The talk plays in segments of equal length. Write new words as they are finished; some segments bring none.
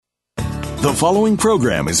The following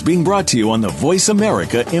program is being brought to you on the Voice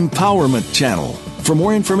America Empowerment Channel. For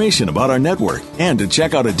more information about our network and to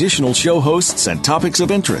check out additional show hosts and topics of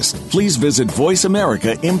interest, please visit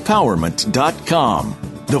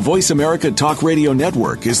voiceamericaempowerment.com. The Voice America Talk Radio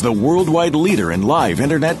Network is the worldwide leader in live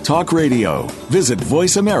Internet talk radio. Visit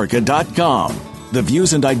voiceamerica.com. The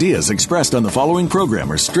views and ideas expressed on the following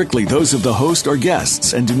program are strictly those of the host or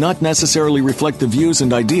guests and do not necessarily reflect the views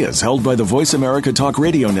and ideas held by the Voice America Talk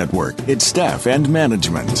Radio Network, its staff, and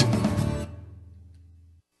management.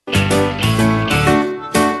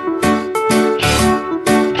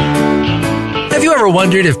 Have you ever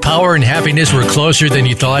wondered if power and happiness were closer than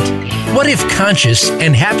you thought? What if conscious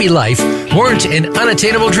and happy life weren't an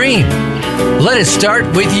unattainable dream? Let it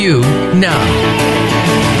start with you now.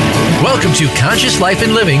 Welcome to Conscious Life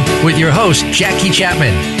and Living with your host, Jackie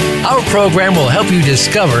Chapman. Our program will help you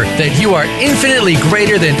discover that you are infinitely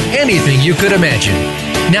greater than anything you could imagine.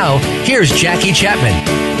 Now, here's Jackie Chapman.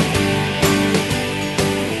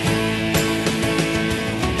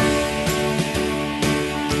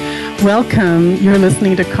 Welcome. You're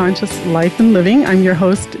listening to Conscious Life and Living. I'm your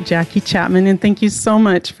host, Jackie Chapman, and thank you so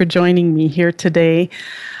much for joining me here today.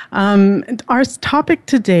 Our topic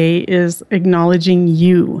today is acknowledging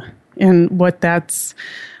you. And what that's,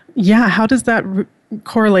 how does that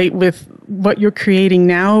correlate with what you're creating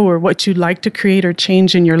now or what you'd like to create or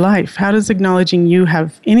change in your life? How does acknowledging you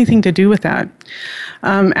have anything to do with that?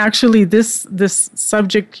 Actually, this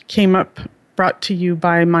subject came up, brought to you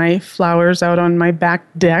by my flowers out on my back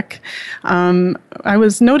deck. I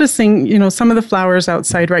was noticing, some of the flowers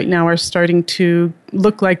outside right now are starting to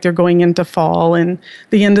look like they're going into fall and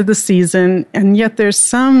the end of the season, and yet there's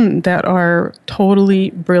some that are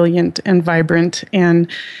totally brilliant and vibrant. And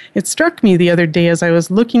it struck me the other day as I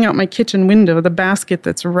was looking out my kitchen window, the basket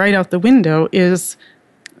that's right out the window is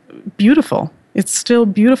beautiful. It's still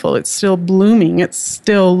beautiful. It's still blooming. It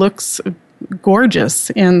still looks gorgeous,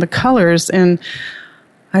 and the colors. And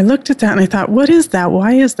I looked at that and I thought, what is that?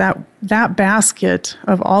 Why is that basket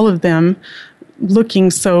of all of them looking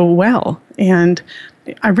so well? And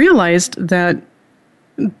I realized that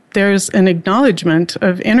there's an acknowledgement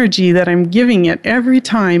of energy that I'm giving it every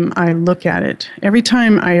time I look at it, every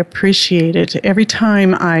time I appreciate it, every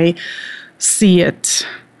time I see it.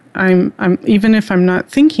 I'm even if I'm not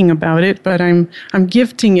thinking about it, but I'm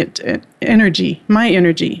gifting it energy, my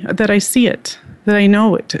energy, that I see it, that I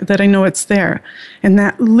know it, that I know it's there. And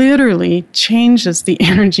that literally changes the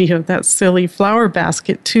energy of that silly flower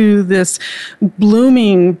basket to this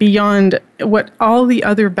blooming beyond what all the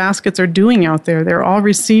other baskets are doing out there. They're all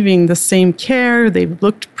receiving the same care. They've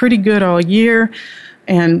looked pretty good all year.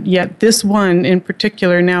 And yet this one in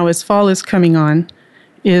particular, now as fall is coming on,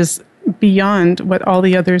 is beyond what all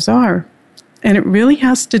the others are. And it really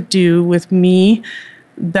has to do with me,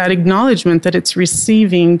 that acknowledgement that it's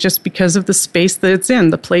receiving just because of the space that it's in,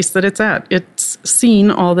 the place that it's at. It's seen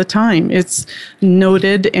all the time. It's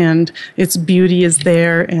noted, and its beauty is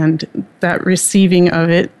there, and that receiving of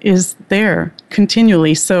it is there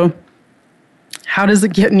continually. So how does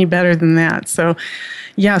it get any better than that? So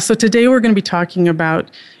today we're going to be talking about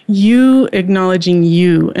you acknowledging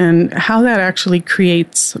you and how that actually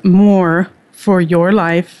creates more for your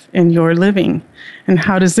life and your living. And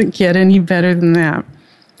how does it get any better than that?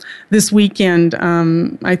 This weekend,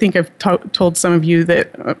 I think I've told some of you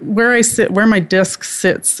that where my desk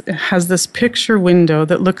sits, it has this picture window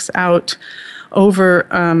that looks out over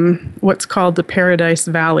what's called the Paradise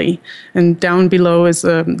Valley. And down below is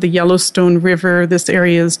the Yellowstone River. This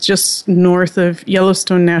area is just north of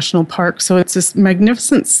Yellowstone National Park. So it's this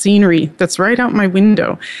magnificent scenery that's right out my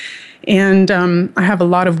window. And I have a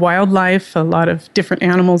lot of wildlife, a lot of different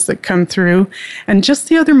animals that come through. And just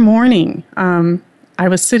the other morning, I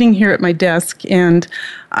was sitting here at my desk and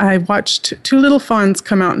I watched two little fawns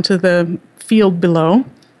come out into the field below.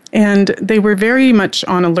 And they were very much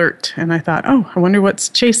on alert. And I thought, I wonder what's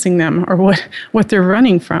chasing them or what they're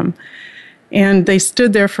running from. And they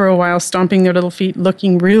stood there for a while, stomping their little feet,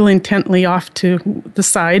 looking real intently off to the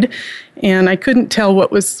side. And I couldn't tell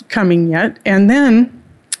what was coming yet. And then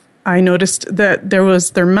I noticed that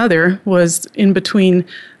their mother was in between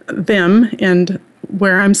them and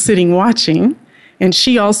where I'm sitting watching. And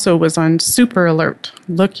she also was on super alert,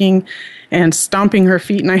 looking and stomping her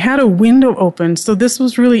feet. And I had a window open, so this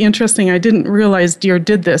was really interesting. I didn't realize Deer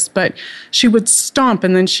did this, but she would stomp,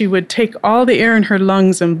 and then she would take all the air in her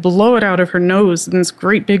lungs and blow it out of her nose in this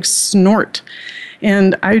great big snort.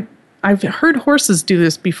 And I I've heard horses do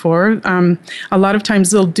this before. A lot of times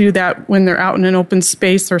they'll do that when they're out in an open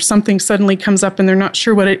space or something suddenly comes up and they're not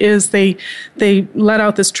sure what it is. They let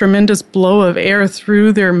out this tremendous blow of air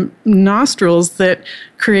through their nostrils that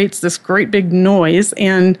creates this great big noise.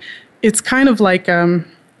 And it's kind of like a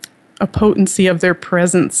potency of their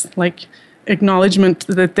presence, like acknowledgement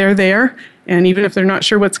that they're there. And even if they're not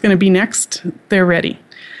sure what's going to be next, they're ready.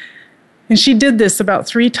 And she did this about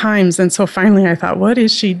 3 times. And so finally I thought, what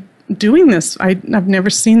is she doing this? I've never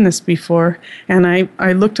seen this before. And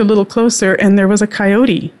I looked a little closer, and there was a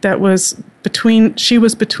coyote that was between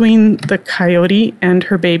the coyote and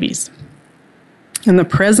her babies. And the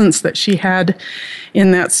presence that she had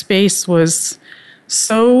in that space was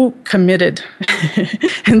so committed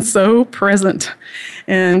and so present.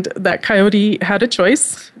 And that coyote had a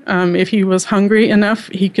choice. If he was hungry enough,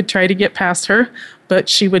 he could try to get past her, but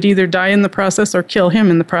she would either die in the process or kill him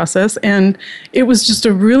in the process. And it was just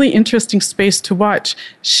a really interesting space to watch.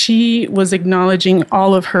 She was acknowledging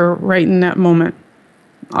all of her right in that moment.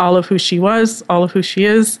 All of who she was, all of who she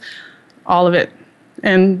is, all of it.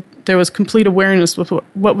 And there was complete awareness with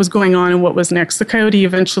what was going on and what was next. The coyote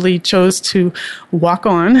eventually chose to walk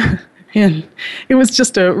on. And it was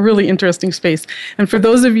just a really interesting space. And for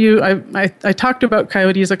those of you, I talked about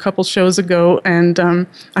coyotes a couple shows ago, and I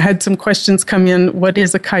had some questions come in. What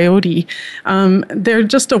is a coyote? They're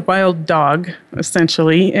just a wild dog,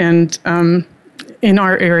 essentially. And in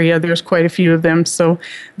our area, there's quite a few of them. So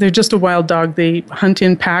they're just a wild dog. They hunt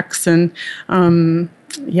in packs, and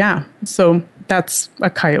so that's a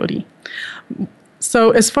coyote.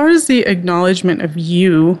 So as far as the acknowledgement of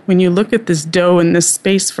you, when you look at this doe and this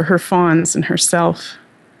space for her fawns and herself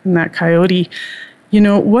and that coyote,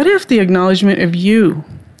 what if the acknowledgement of you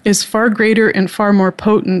is far greater and far more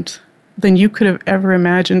potent than you could have ever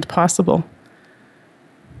imagined possible?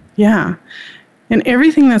 Yeah. And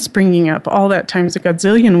everything that's bringing up, all that times a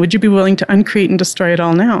godzillion, would you be willing to uncreate and destroy it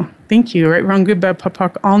all now? Thank you. Right, wrong, good, bad,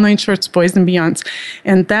 POC, all 9 shorts, boys and beyonds.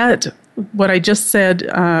 And that, what I just said,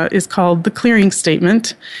 is called the clearing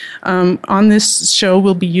statement. On this show,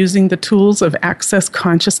 we'll be using the tools of Access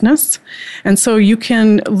Consciousness. And so you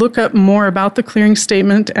can look up more about the clearing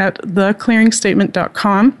statement at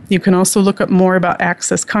theclearingstatement.com. You can also look up more about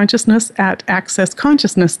Access Consciousness at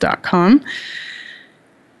accessconsciousness.com.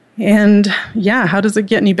 And how does it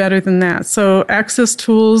get any better than that? So Access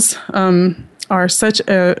tools are such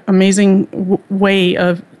an amazing way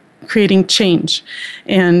of creating change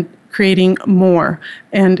and creating more.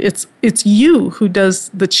 And it's you who does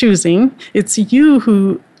the choosing. It's you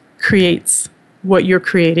who creates what you're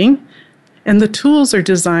creating. And the tools are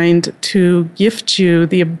designed to gift you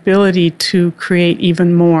the ability to create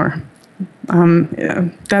even more.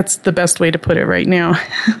 That's the best way to put it right now.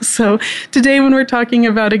 So today when we're talking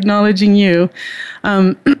about acknowledging you,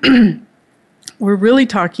 we're really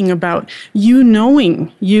talking about you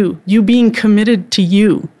knowing you being committed to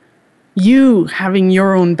you having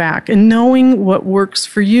your own back and knowing what works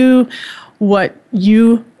for you, what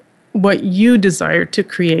you desire to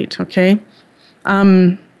create, okay?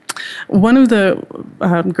 One of the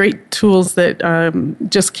great tools that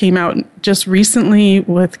just came out just recently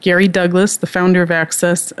with Gary Douglas, the founder of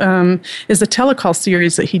Access, is a telecall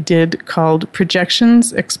series that he did called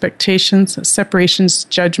Projections, Expectations, Separations,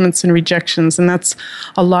 Judgments, and Rejections. And that's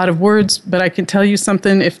a lot of words, but I can tell you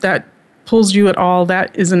something, if that pulls you at all,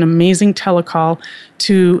 that is an amazing telecall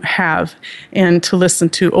to have and to listen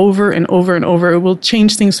to over and over and over. It will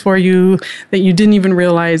change things for you that you didn't even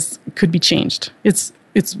realize could be changed.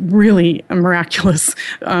 It's really a miraculous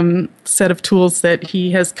set of tools that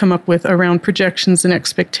he has come up with around projections and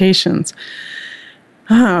expectations.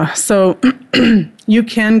 So you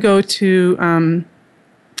can go to,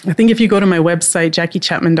 I think if you go to my website,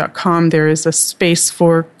 JackieChapman.com, there is a space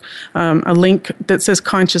for a link that says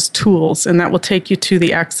Conscious Tools, and that will take you to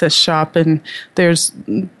the Access shop, and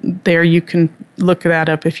there you can look that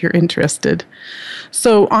up if you're interested.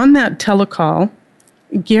 So on that telecall,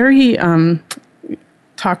 Gary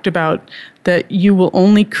talked about that you will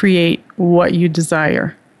only create what you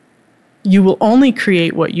desire. You will only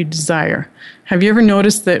create what you desire. Have you ever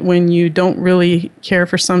noticed that when you don't really care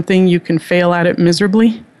for something, you can fail at it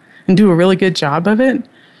miserably and do a really good job of it?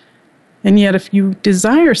 And yet if you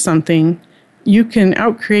desire something, you can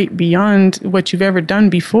outcreate beyond what you've ever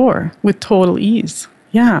done before with total ease.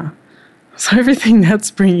 Yeah. So everything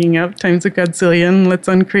that's bringing up times a godzillion, let's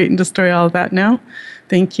uncreate and destroy all of that now.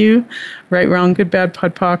 Thank you. Right, wrong, good, bad,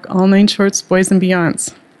 POC, all 9 shorts, boys and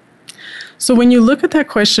beyonds. So when you look at that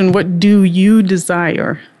question, what do you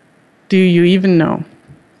desire? Do you even know?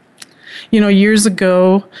 Years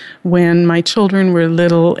ago when my children were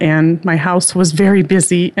little and my house was very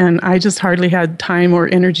busy and I just hardly had time or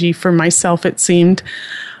energy for myself, it seemed,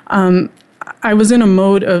 I was in a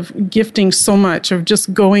mode of gifting so much, of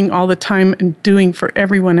just going all the time and doing for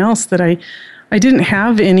everyone else, that I didn't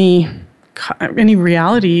have any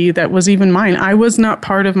reality that was even mine. I was not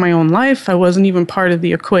part of my own life. I wasn't even part of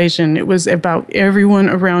the equation. It was about everyone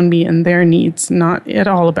around me and their needs, not at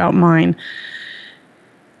all about mine.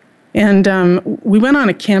 And we went on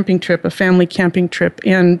a family camping trip,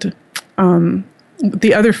 and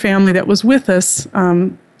the other family that was with us,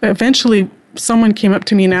 eventually someone came up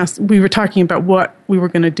to me and asked, we were talking about what we were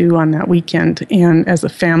going to do on that weekend, and as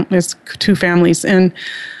two families, and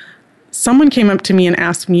someone came up to me and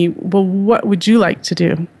asked me, well, what would you like to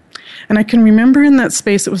do? And I can remember in that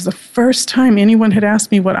space, it was the first time anyone had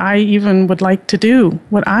asked me what I even would like to do,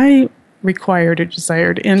 what I required or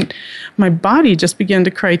desired. And my body just began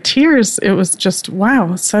to cry tears. It was just,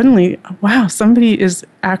 wow, suddenly, wow, somebody is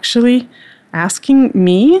actually asking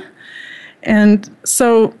me. And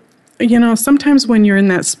so, sometimes when you're in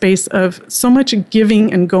that space of so much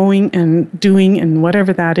giving and going and doing and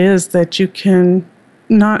whatever that is, that you can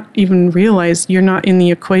not even realize you're not in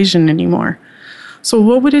the equation anymore. So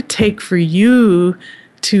what would it take for you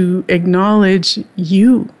to acknowledge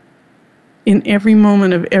you in every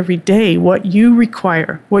moment of every day, what you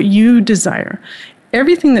require, what you desire?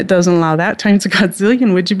 Everything that doesn't allow that times a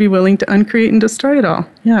godzillion, would you be willing to uncreate and destroy it all?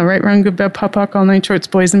 Yeah, right, wrong, good, bad, pop, all nine shorts,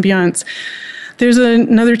 boys and beyonds. There's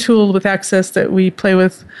another tool with Access that we play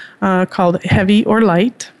with called Heavy or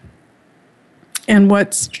Light. And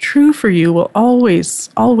what's true for you will always,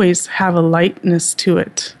 always have a lightness to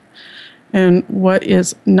it. And what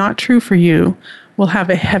is not true for you will have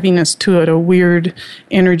a heaviness to it, a weird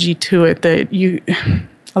energy to it that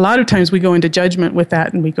a lot of times we go into judgment with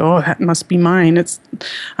that and we go, oh, that must be mine.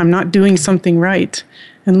 I'm not doing something right.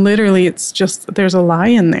 And literally it's just, there's a lie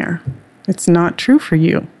in there. It's not true for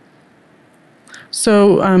you.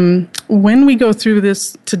 So when we go through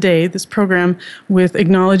this today, this program with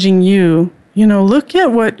acknowledging you, look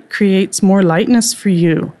at what creates more lightness for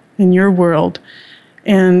you in your world.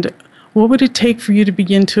 And what would it take for you to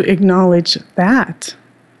begin to acknowledge that?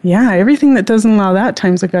 Yeah, everything that doesn't allow that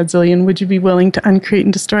times a godzillion, would you be willing to uncreate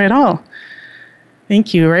and destroy it all?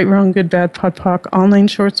 Thank you. Right, wrong, good, bad, pod, poc, all nine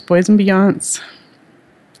shorts, boys and beyonds.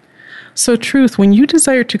 So truth, when you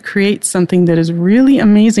desire to create something that is really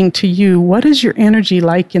amazing to you, what is your energy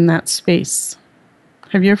like in that space?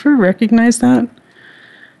 Have you ever recognized that?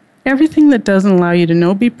 Everything that doesn't allow you to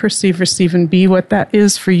know, be, perceive, receive, and be what that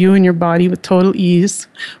is for you and your body with total ease,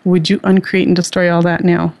 would you uncreate and destroy all that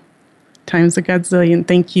now? Times a godzillion.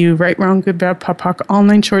 Thank you. Right, wrong, good, bad, pop, poc, all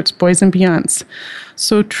nine shorts, boys and beyonds.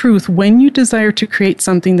 So truth, when you desire to create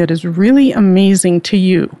something that is really amazing to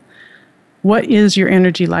you, what is your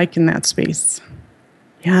energy like in that space?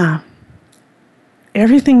 Yeah.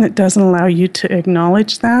 Everything that doesn't allow you to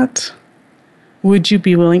acknowledge that, would you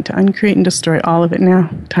be willing to uncreate and destroy all of it now?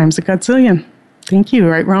 Times a godzillion. Thank you.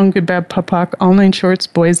 Right, wrong, good, bad, pop, poc, all nine shorts,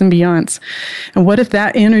 boys and beyonds. And what if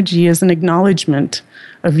that energy is an acknowledgement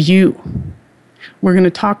of you? We're going to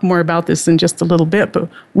talk more about this in just a little bit, but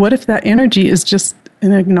what if that energy is just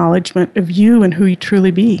an acknowledgement of you and who you truly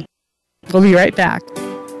be? We'll be right back.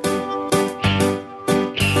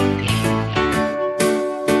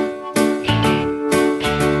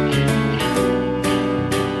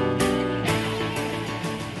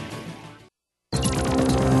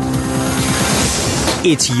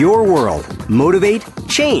 It's your world. Motivate,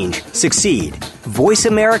 change, succeed.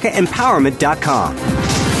 VoiceAmericaEmpowerment.com.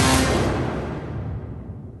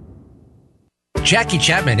 Jackie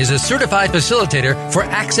Chapman is a certified facilitator for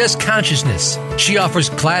Access Consciousness. She offers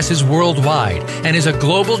classes worldwide and is a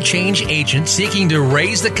global change agent seeking to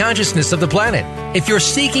raise the consciousness of the planet. If you're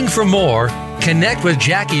seeking for more, connect with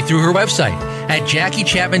Jackie through her website at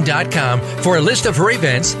JackieChapman.com for a list of her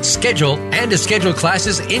events, schedule, and to schedule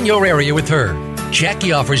classes in your area with her.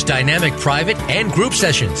 Jackie offers dynamic private and group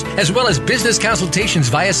sessions, as well as business consultations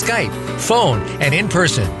via Skype, phone, and in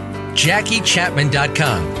person.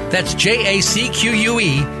 JackieChapman.com. That's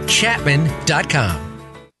JACQUE Chapman.com.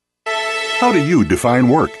 How do you define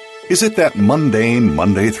work? Is it that mundane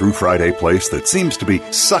Monday through Friday place that seems to be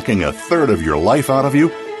sucking a third of your life out of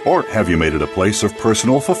you? Or have you made it a place of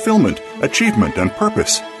personal fulfillment, achievement, and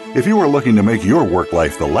purpose? If you are looking to make your work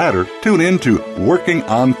life the latter, tune in to Working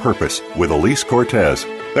on Purpose with Elise Cortez.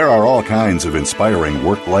 There are all kinds of inspiring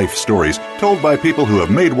work-life stories told by people who have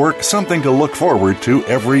made work something to look forward to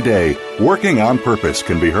every day. Working on Purpose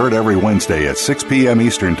can be heard every Wednesday at 6 p.m.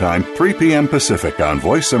 Eastern Time, 3 p.m. Pacific on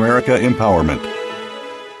Voice America Empowerment.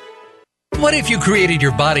 What if you created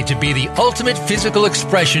your body to be the ultimate physical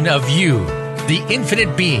expression of you, the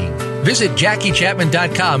infinite being? Visit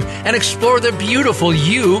JackieChapman.com and explore the beautiful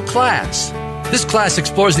You class. This class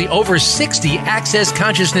explores the over 60 Access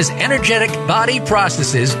Consciousness energetic body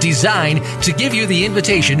processes designed to give you the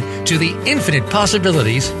invitation to the infinite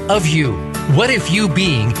possibilities of you. What if You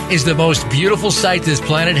being is the most beautiful sight this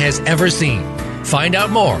planet has ever seen? Find out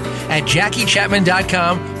more at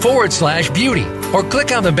JackieChapman.com/beauty or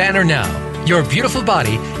click on the banner now. Your beautiful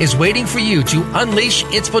body is waiting for you to unleash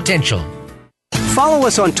its potential. Follow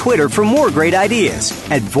us on Twitter for more great ideas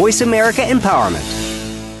at Voice America Empowerment.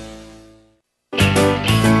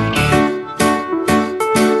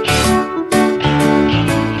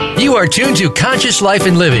 You are tuned to Conscious Life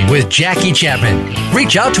and Living with Jackie Chapman.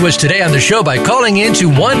 Reach out to us today on the show by calling in to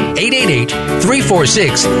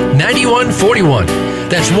 1-888-346-9141.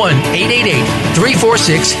 That's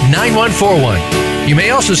 1-888-346-9141. You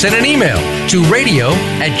may also send an email to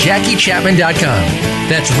radio@JackieChapman.com.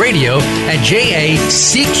 That's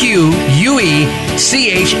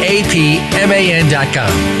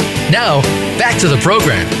radio@JackieChapman.com. Now, back to the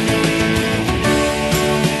program.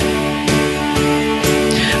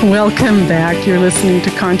 Welcome back. You're listening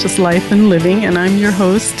to Conscious Life and Living, and I'm your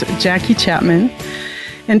host, Jackie Chapman.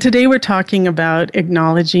 And today we're talking about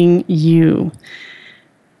acknowledging you.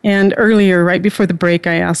 And earlier, right before the break,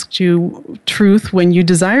 I asked you, Truth, when you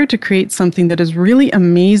desire to create something that is really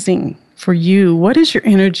amazing for you, what is your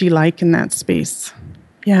energy like in that space?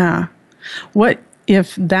 Yeah. What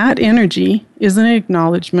if that energy is an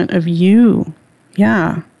acknowledgement of you?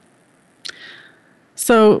 Yeah.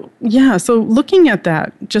 So looking at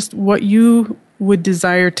that, just what you would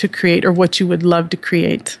desire to create or what you would love to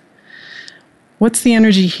create. What's the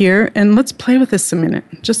energy here? And let's play with this a minute.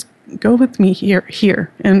 Just go with me here.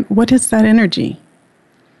 And what is that energy?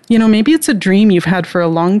 You know, maybe it's a dream you've had for a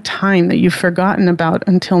long time that you've forgotten about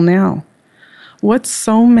until now. What's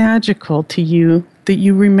so magical to you that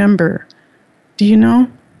you remember? Do you know?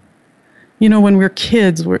 You know, when we're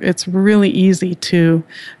kids, it's really easy to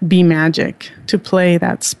be magic, to play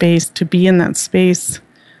that space, to be in that space.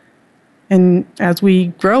 And as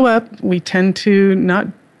we grow up, we tend to not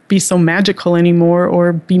be so magical anymore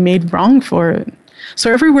or be made wrong for it.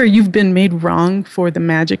 So everywhere you've been made wrong for the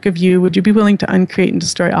magic of you, would you be willing to uncreate and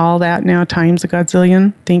destroy all that now times a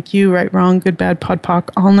godzillion? Thank you, right, wrong, good, bad, pod,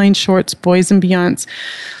 poc, all nine shorts, boys and beyonds.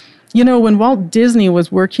 You know, when Walt Disney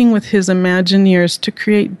was working with his Imagineers to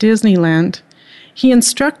create Disneyland, he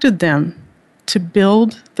instructed them to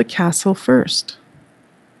build the castle first.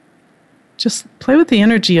 Just play with the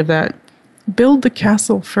energy of that. Build the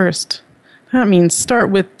castle first. That means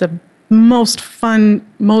start with the most fun,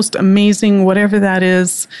 most amazing, whatever that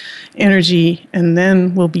is, energy, and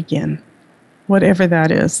then we'll begin, whatever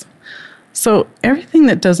that is. So everything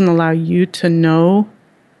that doesn't allow you to know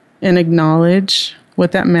and acknowledge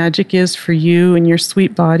what that magic is for you and your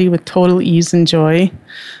sweet body with total ease and joy,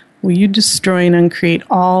 will you destroy and uncreate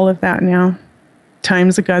all of that now?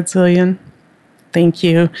 Times a godzillion. Thank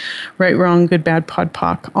you. Right, wrong, good, bad, pod,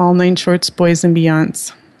 poc, all nine shorts, boys and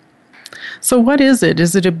beyonds. So what is it?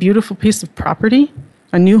 Is it a beautiful piece of property?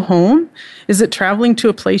 A new home? Is it traveling to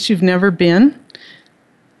a place you've never been?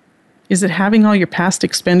 Is it having all your past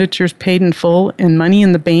expenditures paid in full and money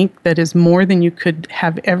in the bank that is more than you could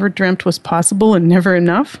have ever dreamt was possible and never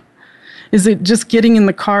enough? Is it just getting in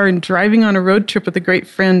the car and driving on a road trip with a great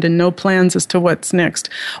friend and no plans as to what's next?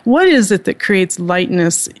 What is it that creates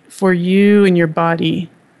lightness for you and your body?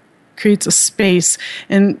 Creates a space.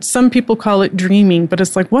 And some people call it dreaming, but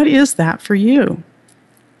it's like, what is that for you?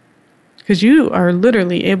 Because you are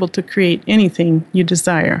literally able to create anything you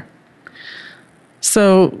desire.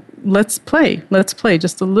 So let's play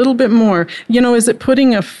just a little bit more. You know, is it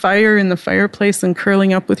putting a fire in the fireplace and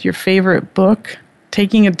curling up with your favorite book?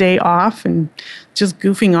 Taking a day off and just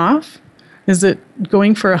goofing off? Is it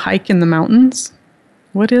going for a hike in the mountains?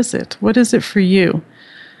 What is it? What is it for you?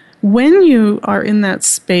 When you are in that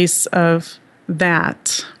space of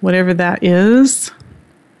that, whatever that is,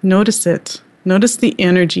 notice it. Notice the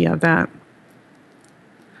energy of that.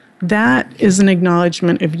 That is an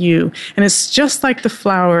acknowledgement of you. And it's just like the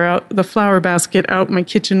flower basket out my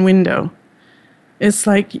kitchen window. It's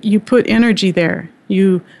like you put energy there.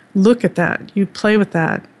 You look at that. You play with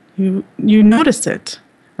that. You notice it,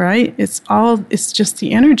 right? It's just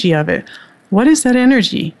the energy of it. What is that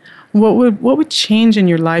energy? What would change in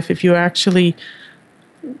your life if you actually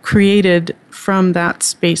created from that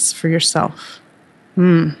space for yourself?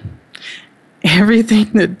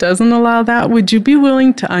 Everything that doesn't allow that, would you be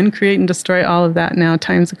willing to uncreate and destroy all of that now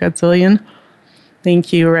times a godzillion?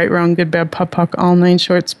 Thank you. Right, wrong, good, bad, pop, poc, all nine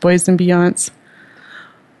shorts, boys and beyonds.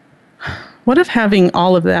 What if having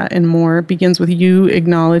all of that and more begins with you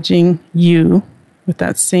acknowledging you with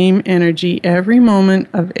that same energy every moment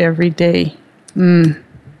of every day?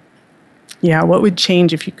 Yeah, what would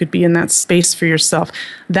change if you could be in that space for yourself?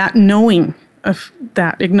 That knowing of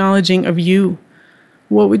that, acknowledging of you,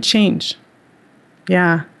 what would change?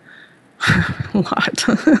 Yeah, a lot.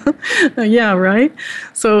 Yeah, right?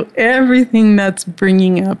 So everything that's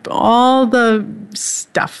bringing up all the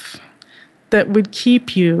stuff that would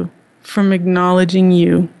keep you from acknowledging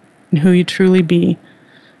you and who you truly be,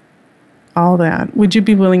 all that, would you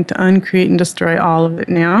be willing to uncreate and destroy all of it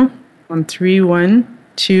now? On 3, 1,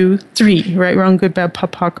 2, 3. Right, wrong, good, bad,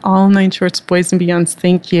 pop, pock, all 9 shorts, boys and beyonds.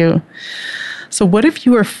 Thank you. So what if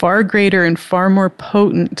you were far greater and far more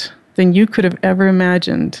potent than you could have ever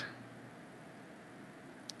imagined?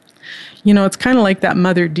 You know, it's kind of like that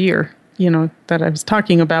mother deer, you know, that I was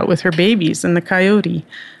talking about with her babies and the coyote.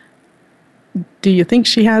 Do you think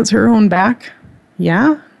she has her own back?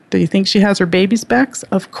 Yeah. Do you think she has her baby's backs?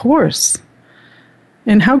 Of course.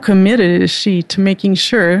 And how committed is she to making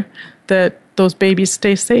sure that those babies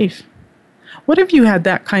stay safe? What if you had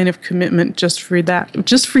that kind of commitment just for that,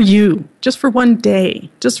 just for you, just for one day,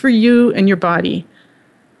 just for you and your body?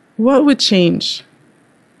 What would change?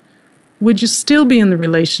 Would you still be in the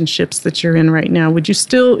relationships that you're in right now? Would you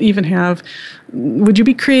still even would you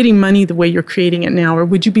be creating money the way you're creating it now? Or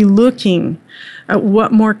would you be looking at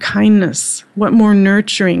what more kindness, what more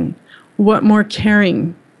nurturing, what more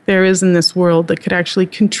caring there is in this world that could actually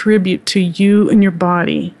contribute to you and your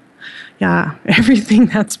body? Yeah, everything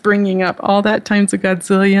that's bringing up all that times a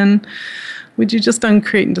godzillion. Would you just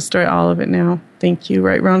uncreate and destroy all of it now? Thank you.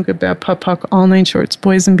 Right, wrong, good, bad, pop, pock, all 9 shorts,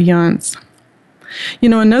 boys and beyonds. You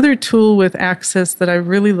know, another tool with Access that I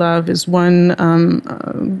really love is one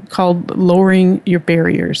called lowering your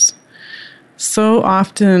barriers. So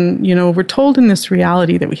often, you know, we're told in this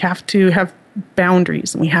reality that we have to have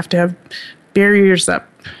boundaries and we have to have barriers up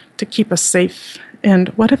to keep us safe. And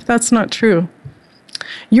what if that's not true?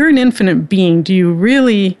 You're an infinite being. Would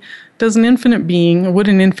an infinite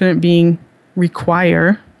being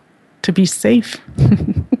require to be safe?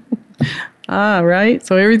 Right?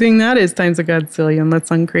 So everything that is times a godzillion.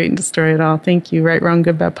 Let's uncreate and destroy it all. Thank you. Right, wrong,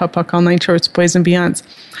 good, bad, pop, pock, all 9 shorts, boys and beyonds.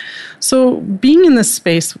 So being in this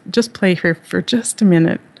space, just play here for just a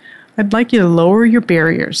minute. I'd like you to lower your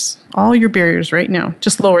barriers, all your barriers right now.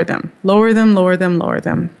 Just lower them. Lower them, lower them, lower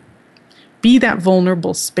them. Be that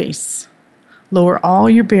vulnerable space. Lower all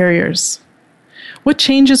your barriers. What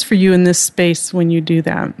changes for you in this space when you do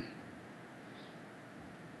that?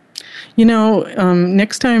 You know,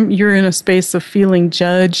 next time you're in a space of feeling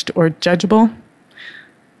judged or judgeable,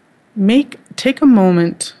 take a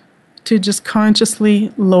moment to just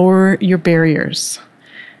consciously lower your barriers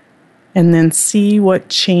and then see what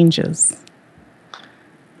changes.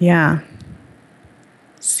 Yeah.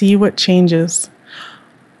 See what changes.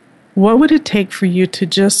 What would it take for you to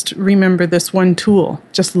just remember this one tool,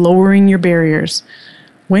 just lowering your barriers?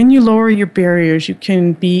 When you lower your barriers, you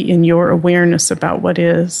can be in your awareness about what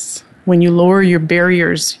is. When you lower your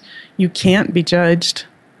barriers, you can't be judged,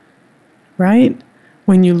 right?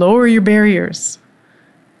 When you lower your barriers,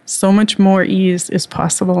 so much more ease is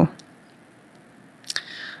possible.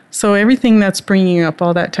 So everything that's bringing up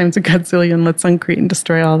all that times a godzillion, let's uncreate and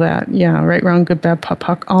destroy all that. Yeah, right, wrong, good, bad, pop,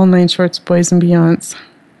 pock, all 9 shorts, boys and beyonds.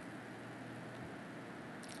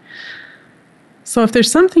 So if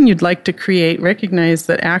there's something you'd like to create, recognize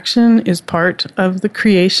that action is part of the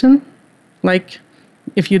creation. Like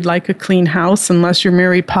if you'd like a clean house, unless you're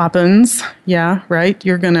Mary Poppins, yeah, right,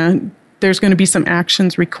 there's gonna be some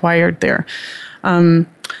actions required there.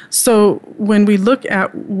 So when we look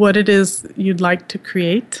at what it is you'd like to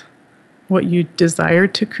create, what you desire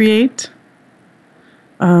to create,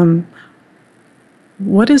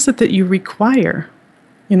 what is it that you require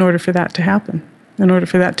in order for that to happen, in order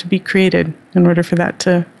for that to be created, in order for that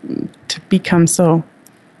to become so?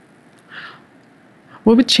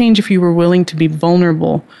 What would change if you were willing to be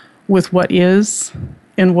vulnerable with what is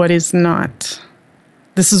and what is not?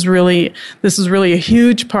 This is really a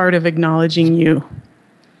huge part of acknowledging you.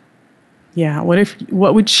 Yeah,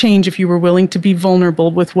 what would change if you were willing to be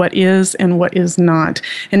vulnerable with what is and what is not?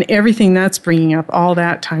 And everything that's bringing up, all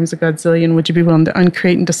that times a godzillion, would you be willing to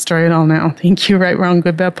uncreate and destroy it all now? Thank you, right, wrong,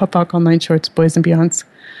 good, bad, pop, pock, all 9 shorts, boys and beyonds.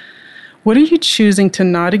 What are you choosing to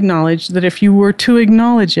not acknowledge that if you were to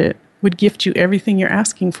acknowledge it, would gift you everything you're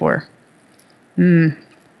asking for?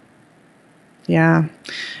 Yeah,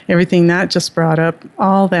 everything that just brought up,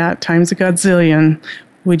 all that times a godzillion,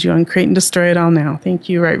 would you uncreate and destroy it all now? Thank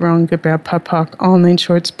you, right, wrong, good, bad, pop, pock, all 9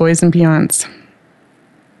 shorts, boys and beyonds.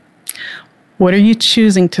 What are you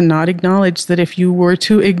choosing to not acknowledge that if you were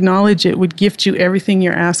to acknowledge it would gift you everything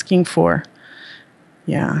you're asking for?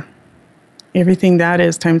 Yeah. Everything that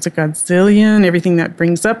is times a godzillion, everything that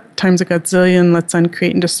brings up times a godzillion. Let's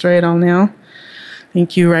uncreate and destroy it all now.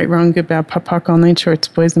 Thank you. Right, wrong, good, bad, POD, all nine shorts,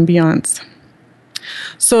 boys and beyonds.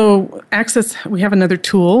 So Access, we have another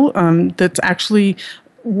tool that's actually,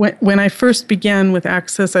 when I first began with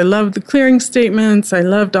Access, I loved the clearing statements. I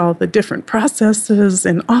loved all the different processes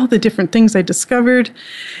and all the different things I discovered.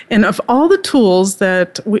 And of all the tools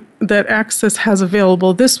that Access has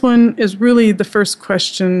available, this one is really the first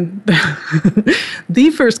question,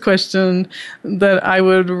 the first question that I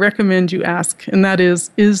would recommend you ask. And that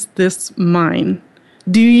is this mine?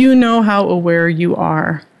 Do you know how aware you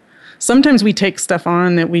are? Sometimes we take stuff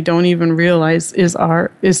on that we don't even realize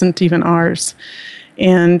isn't even ours.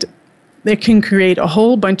 And it can create a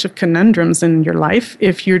whole bunch of conundrums in your life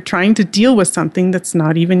if you're trying to deal with something that's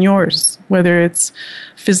not even yours, whether it's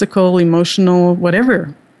physical, emotional,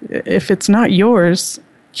 whatever. If it's not yours,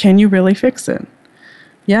 can you really fix it?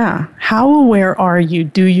 Yeah. How aware are you?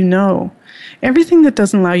 Do you know? Everything that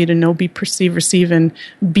doesn't allow you to know, be, perceive, receive, and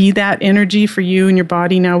be that energy for you and your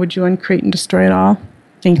body, now would you uncreate and destroy it all?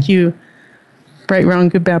 Thank you. Right, wrong,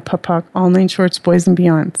 good, bad, POD, all nine shorts, boys and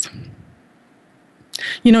beyonds.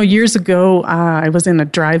 You know, years ago, I was in a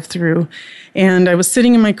drive-through, and I was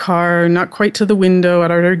sitting in my car, not quite to the window. I'd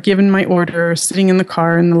already given my order, sitting in the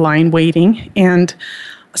car in the line waiting, and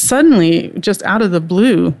suddenly, just out of the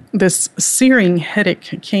blue, this searing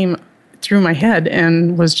headache came through my head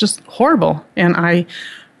and was just horrible. And I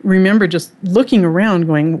remember just looking around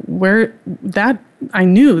going, I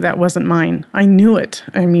knew that wasn't mine. I knew it.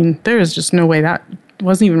 I mean, there is just no way that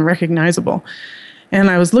wasn't even recognizable. And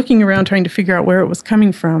I was looking around trying to figure out where it was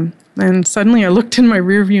coming from. And suddenly I looked in my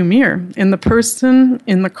rearview mirror, and the person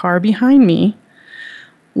in the car behind me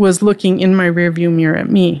was looking in my rearview mirror at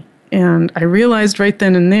me. And I realized right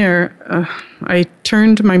then and there, I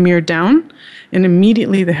turned my mirror down, and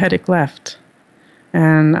immediately the headache left.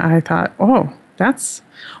 And I thought, oh, that's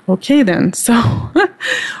okay then. So,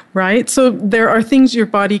 right? So there are things your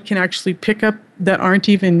body can actually pick up that aren't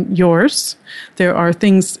even yours. There are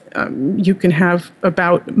things you can have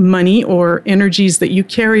about money or energies that you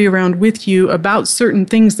carry around with you about certain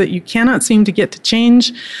things that you cannot seem to get to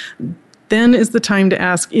change. Then is the time to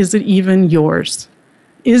ask, is it even yours?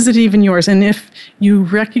 Is it even yours? And if you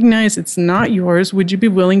recognize it's not yours, would you be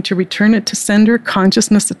willing to return it to sender,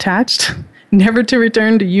 consciousness attached? Never to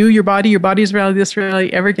return to you, your body's reality, this reality,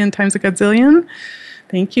 ever again times a godzillion?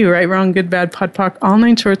 Thank you. Right, wrong, good, bad, POD, all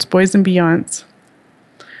nine shorts, boys and beyonds.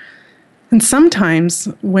 And sometimes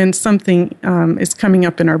when something is coming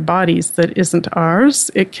up in our bodies that isn't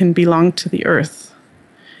ours, it can belong to the earth.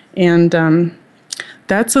 And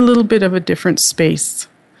that's a little bit of a different space.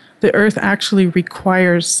 The earth actually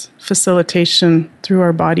requires facilitation through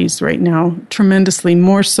our bodies right now, tremendously,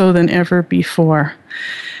 more so than ever before.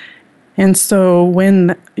 And so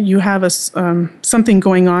when you have something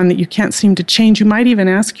going on that you can't seem to change, you might even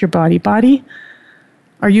ask your body,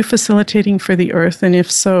 are you facilitating for the earth? And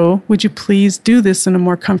if so, would you please do this in a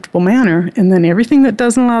more comfortable manner? And then everything that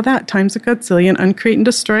doesn't allow that, times a godzillion, uncreate and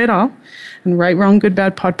destroy it all. And right, wrong, good,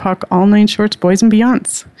 bad, POD, all nine shorts, boys and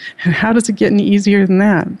beyonds. And how does it get any easier than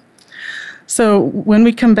that? So when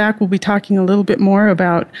we come back, we'll be talking a little bit more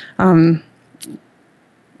about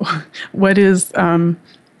what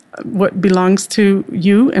belongs to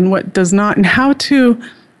you and what does not, and how to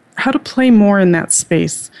play more in that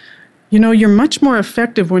space. You know, you're much more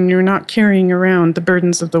effective when you're not carrying around the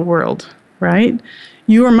burdens of the world, right?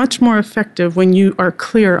 You are much more effective when you are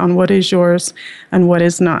clear on what is yours and what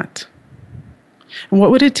is not. And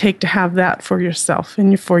what would it take to have that for yourself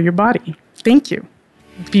and for your body? Thank you.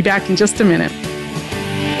 Be back in just a minute.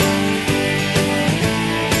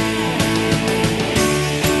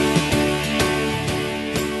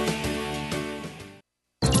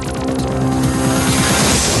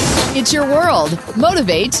 It's your world.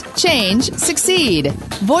 Motivate, change, succeed.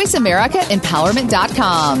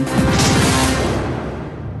 VoiceAmericaEmpowerment.com.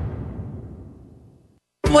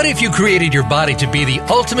 What if you created your body to be the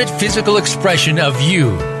ultimate physical expression of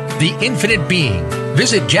you, the infinite being?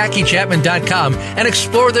 Visit JackieChapman.com and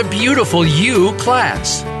explore the beautiful You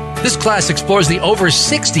class. This class explores the over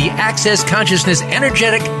 60 Access Consciousness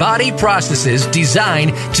energetic body processes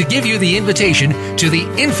designed to give you the invitation to the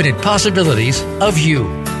infinite possibilities of you.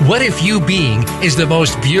 What if you being is the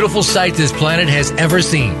most beautiful sight this planet has ever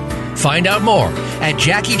seen? Find out more at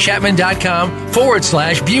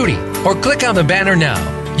JackieChapman.com/beauty or click on the banner now.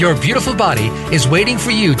 Your beautiful body is waiting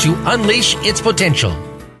for you to unleash its potential.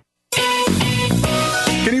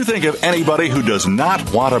 Can you think think of anybody who does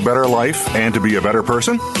not want a better life and to be a better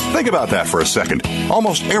person? Think about that for a second.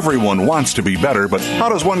 Almost everyone wants to be better, but how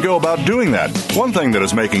does one go about doing that? One thing that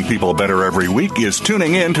is making people better every week is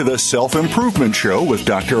tuning in to the Self-Improvement Show with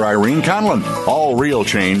Dr. Irene Conlon. All real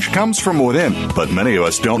change comes from within, but many of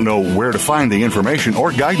us don't know where to find the information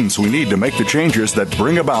or guidance we need to make the changes that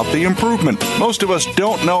bring about the improvement. Most of us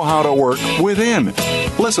don't know how to work within.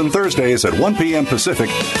 Listen Thursdays at 1 p.m. Pacific,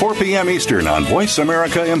 4 p.m. Eastern on Voice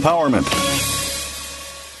America Empowerment.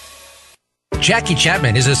 Jackie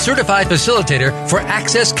Chapman is a certified facilitator for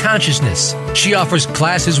Access Consciousness. She offers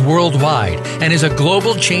classes worldwide and is a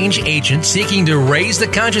global change agent seeking to raise the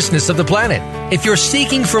consciousness of the planet. If you're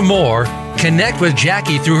seeking for more, connect with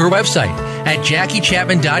Jackie through her website at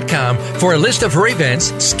JackieChapman.com for a list of her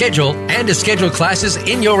events, schedule, and to schedule classes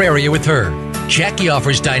in your area with her. Jackie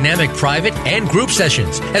offers dynamic private and group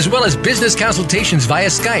sessions, as well as business consultations via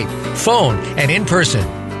Skype, phone, and in person.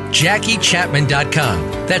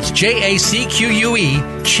 JackieChapman.com. That's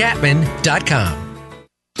JACQUE Chapman.com.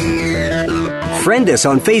 Friend us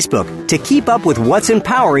on Facebook to keep up with what's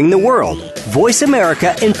empowering the world. Voice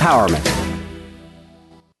America Empowerment.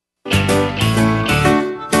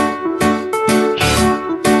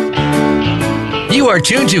 You are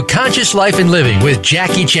tuned to Conscious Life and Living with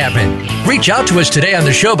Jackie Chapman. Reach out to us today on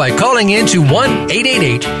the show by calling in to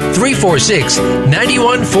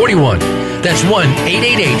 1-888-346-9141. That's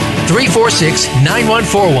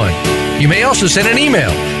 1-888-346-9141. You may also send an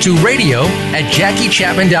email to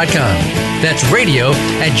radio@JackieChapman.com. That's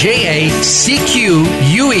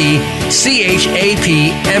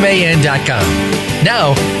radio@JaCQUECHAPMAN.com.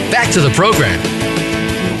 Now, back to the program.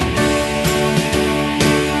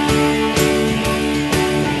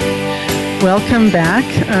 Welcome back.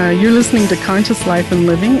 You're listening to Conscious Life and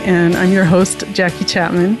Living, and I'm your host, Jackie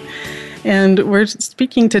Chapman. And we're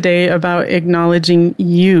speaking today about acknowledging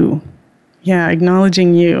you. Yeah,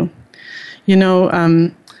 acknowledging you. You know,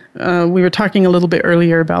 we were talking a little bit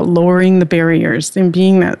earlier about lowering the barriers and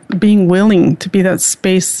being willing to be that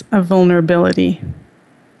space of vulnerability,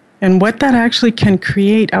 and what that actually can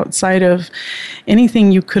create outside of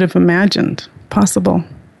anything you could have imagined possible.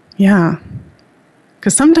 Yeah.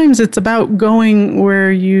 Because sometimes it's about going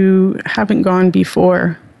where you haven't gone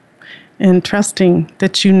before and trusting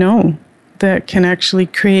that you know that can actually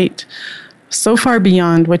create so far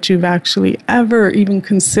beyond what you've actually ever even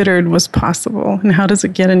considered was possible. And how does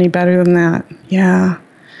it get any better than that? Yeah.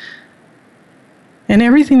 And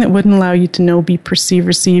everything that wouldn't allow you to know, be, perceive,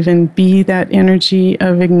 receive, and be that energy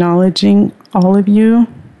of acknowledging all of you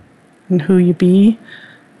and who you be.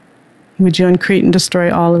 Would you uncreate and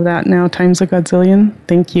destroy all of that now times a godzillion?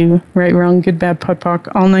 Thank you. Right, wrong, good, bad, POD, POC,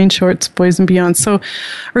 all nine shorts, boys and beyond. So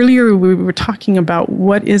earlier we were talking about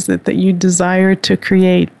what is it that you desire to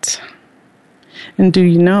create, and do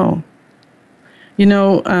you know? You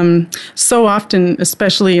know, so often,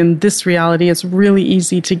 especially in this reality, it's really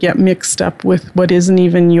easy to get mixed up with what isn't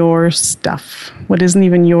even your stuff, what isn't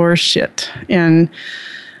even your shit, and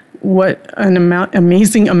what an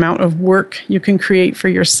amazing amount of work you can create for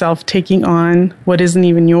yourself taking on what isn't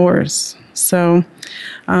even yours. So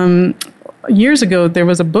years ago, there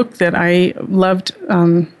was a book that I loved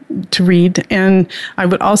to read, and I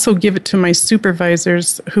would also give it to my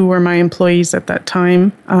supervisors, who were my employees at that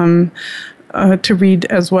time, to read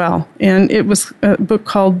as well. And it was a book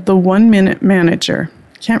called The 1 Minute Manager.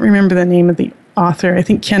 Can't remember the name of the author. I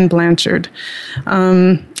think Ken Blanchard.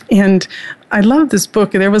 And I love this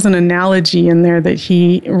book. There was an analogy in there that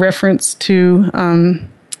he referenced to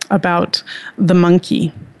about the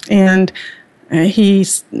monkey. And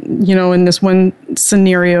he's, you know, in this one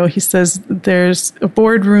scenario, he says there's a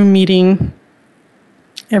boardroom meeting.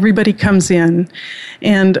 Everybody comes in,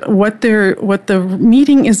 and what the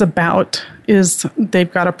meeting is about is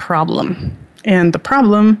they've got a problem. And the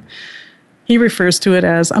problem, he refers to it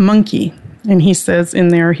as a monkey. And he says in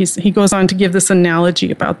there, he goes on to give this analogy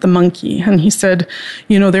about the monkey. And he said,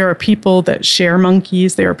 you know, there are people that share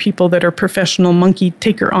monkeys. There are people that are professional monkey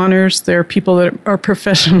taker honors. There are people that are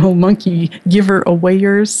professional monkey giver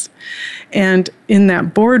awayers. And in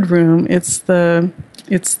that boardroom, it's the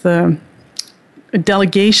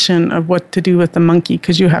delegation of what to do with the monkey,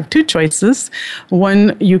 because you have two choices.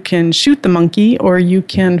 One, you can shoot the monkey, or you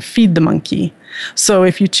can feed the monkey. So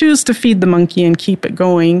if you choose to feed the monkey and keep it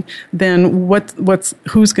going, then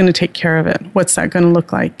who's going to take care of it? What's that going to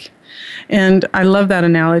look like? And I love that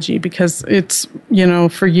analogy because it's, you know,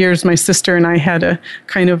 for years my sister and I had a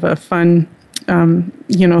kind of a fun,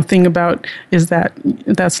 thing about is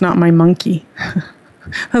that's not my monkey.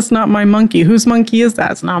 That's not my monkey. Whose monkey is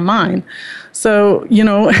that? It's not mine. So, you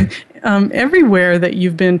know, everywhere that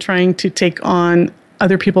you've been trying to take on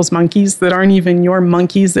other people's monkeys that aren't even your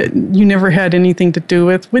monkeys, that you never had anything to do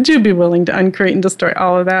with? Would you be willing to uncreate and destroy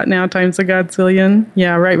all of that now times a godzillion?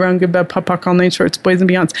 Yeah, right, wrong, good, bad, pop, all nine shorts, boys and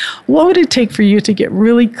beyonds. What would it take for you to get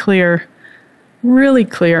really clear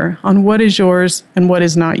on what is yours and what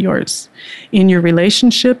is not yours in your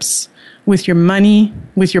relationships, with your money,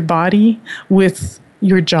 with your body, with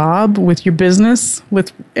your job, with your business,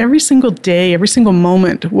 with every single day, every single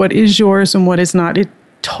moment, what is yours and what is not? It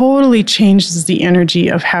totally changes the energy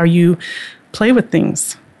of how you play with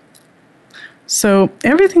things. So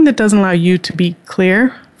everything that doesn't allow you to be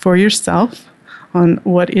clear for yourself on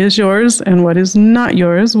what is yours and what is not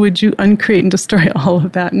yours, would you uncreate and destroy all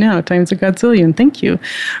of that now times a godzillion? Thank you.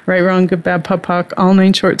 Right, wrong, good, bad, pop, pock, all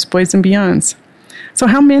nine shorts, boys and beyonds. So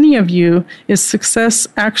how many of you is success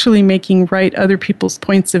actually making right other people's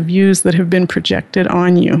points of views that have been projected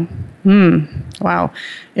on you? Wow.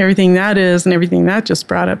 Everything that is and everything that just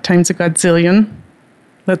brought up times a godzillion.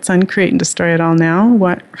 Let's uncreate and destroy it all now.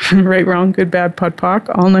 What? Right, wrong, good, bad, pod, pock,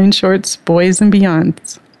 all nine shorts, boys and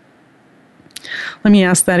beyonds. Let me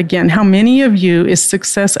ask that again. How many of you is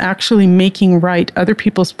success actually making right other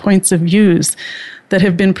people's points of views that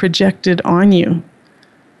have been projected on you?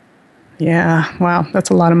 Yeah, wow,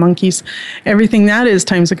 that's a lot of monkeys. Everything that is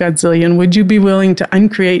times a godzillion, would you be willing to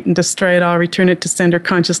uncreate and destroy it all, return it to sender,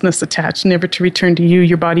 consciousness attached, never to return to you,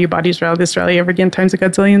 your body's reality, this reality ever again times a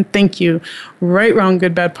godzillion? Thank you. Right, wrong,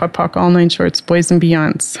 good, bad, pod, pock, all nine shorts, boys and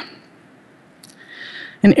beyonds.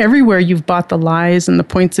 And everywhere you've bought the lies and the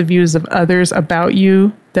points of views of others about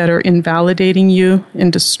you that are invalidating you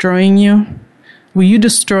and destroying you, will you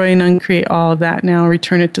destroy and uncreate all of that now,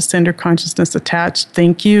 return it to sender, consciousness attached?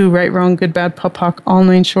 Thank you. Right, wrong, good, bad, pop, pock, all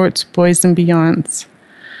nine shorts, boys and beyonds.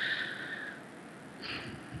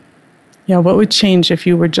 Yeah, what would change if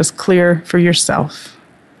you were just clear for yourself?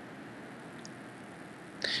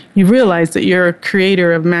 You realize that you're a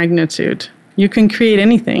creator of magnitude. You can create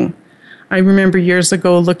anything. I remember years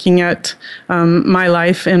ago looking at my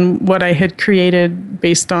life and what I had created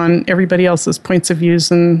based on everybody else's points of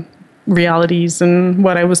views and realities and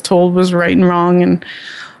what I was told was right and wrong, and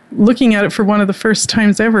looking at it for one of the first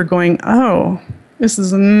times ever going, oh, this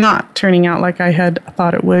is not turning out like I had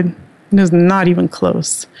thought it would. It is not even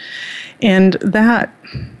close. And that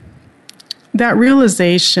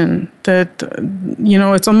realization that,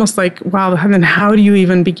 it's almost like, wow, then how do you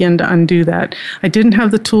even begin to undo that? I didn't have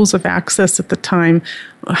the tools of access at the time.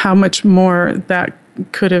 How much more that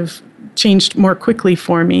could have changed more quickly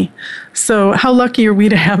for me. So how lucky are we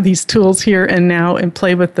to have these tools here and now and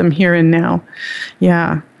play with them here and now?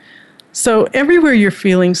 Yeah. So everywhere you're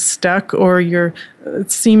feeling stuck or you're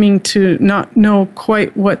seeming to not know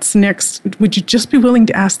quite what's next, would you just be willing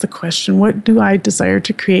to ask the question, what do I desire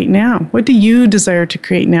to create now? What do you desire to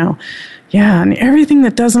create now? Yeah, and everything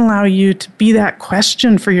that doesn't allow you to be that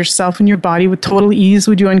question for yourself and your body with total ease,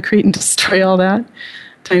 would you uncreate and destroy all that?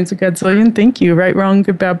 Times a godzillion. Thank you. Right, wrong,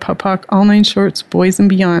 good, bad, pop, pock, all nine shorts, boys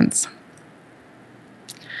and beyonds.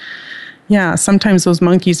 Yeah, sometimes those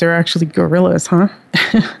monkeys are actually gorillas, huh?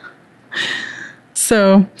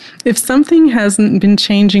 So if something hasn't been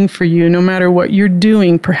changing for you, no matter what you're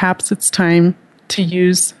doing, perhaps it's time to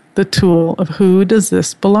use the tool of who does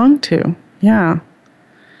this belong to? Yeah.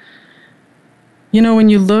 When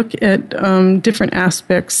you look at different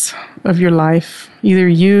aspects of your life, either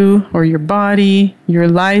you or your body, your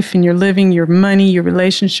life and your living, your money, your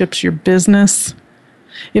relationships, your business,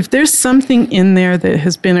 if there's something in there that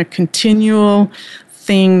has been a continual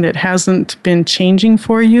thing that hasn't been changing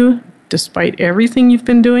for you, despite everything you've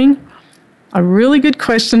been doing, a really good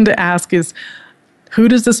question to ask is, who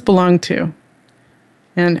does this belong to?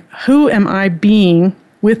 And who am I being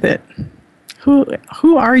with it?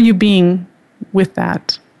 Who are you being with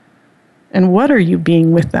that? And what are you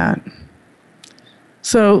being with that?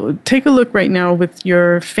 So take a look right now with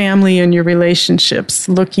your family and your relationships,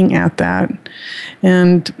 looking at that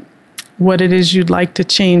and what it is you'd like to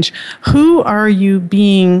change. Who are you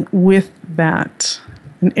being with that?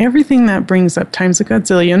 And everything that brings up times a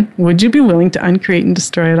godzillion, would you be willing to uncreate and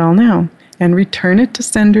destroy it all now? And return it to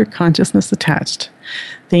sender, consciousness attached.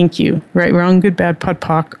 Thank you. Right, wrong, good, bad, pod,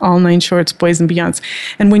 pock, all nine shorts, boys and beyonds.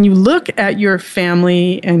 And when you look at your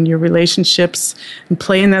family and your relationships and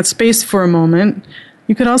play in that space for a moment,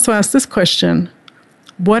 you could also ask this question.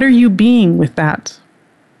 What are you being with that?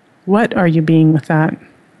 What are you being with that?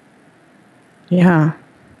 Yeah.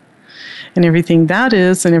 And everything that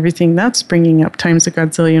is and everything that's bringing up times a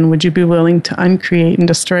godzillion, would you be willing to uncreate and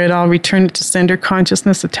destroy it all, return it to sender,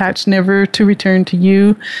 consciousness attached, never to return to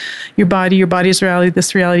you, your body's reality,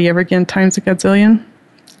 this reality ever again times a godzillion?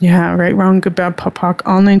 Yeah, right, wrong, good, bad, pop, pock,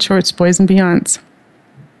 all nine shorts, boys and beyonds.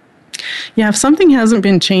 Yeah, if something hasn't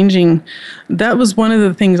been changing, that was one of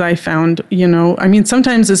the things I found, I mean,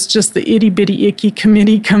 sometimes it's just the itty-bitty icky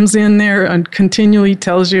committee comes in there and continually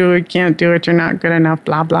tells you you can't do it, you're not good enough,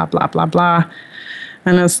 blah, blah, blah, blah, blah.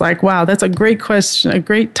 And it's like, wow, that's a great question, a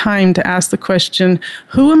great time to ask the question,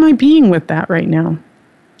 who am I being with that right now?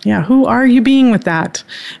 Yeah, who are you being with that?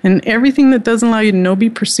 And everything that doesn't allow you to know, be,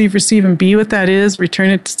 perceive, receive, and be what that is, return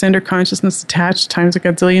it to sender consciousness attached, times a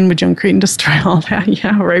gazillion, would you uncreate and destroy all that?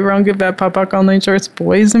 Yeah, right, wrong, good, bad, pop, all nine shorts,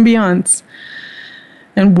 boys and beyonds.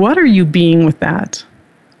 And what are you being with that?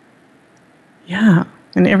 Yeah,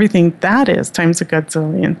 and everything that is, times a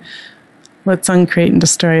gazillion. Let's uncreate and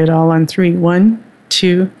destroy it all on 3. 1,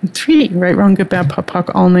 2, 3. Right, wrong, good, bad, pop,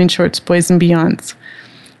 all nine shorts, boys and beyonds.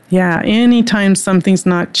 Yeah, anytime something's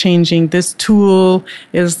not changing, this tool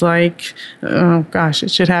is like, oh gosh,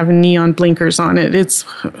 it should have neon blinkers on it. It's,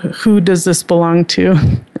 who does this belong to?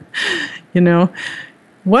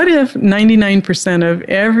 What if 99% of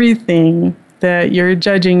everything that you're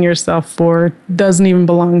judging yourself for doesn't even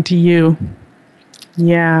belong to you?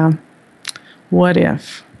 Yeah, what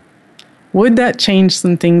if? Would that change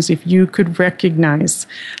some things if you could recognize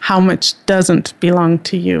how much doesn't belong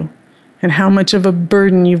to you? And how much of a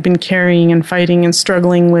burden you've been carrying and fighting and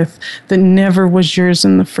struggling with that never was yours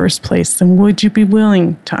in the first place, then would you be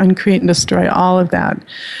willing to uncreate and destroy all of that?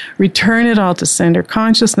 Return it all to sender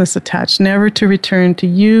consciousness attached, never to return to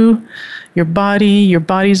you, your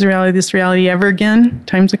body's reality, this reality ever again,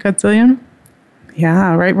 times a gazillion?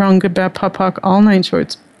 Yeah, right, wrong, good, bad, pop, all nine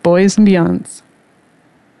shorts, boys and beyonds.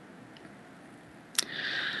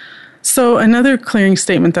 So another clearing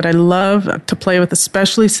statement that I love to play with,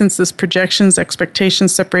 especially since this projections,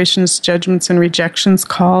 expectations, separations, judgments, and rejections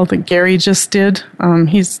call that Gary just did.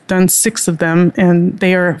 He's done 6 of them, and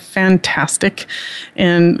they are fantastic.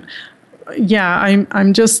 And yeah, I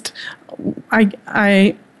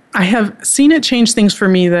have seen it change things for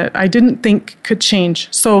me that I didn't think could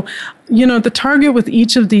change. So, the target with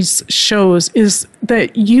each of these shows is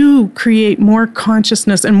that you create more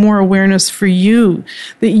consciousness and more awareness for you,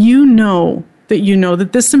 that you know that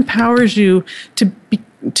this empowers you to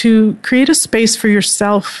create a space for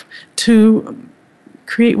yourself to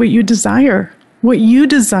create what you desire. What you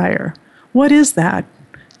desire. What is that?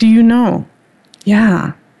 Do you know?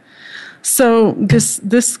 Yeah. So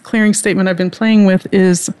this clearing statement I've been playing with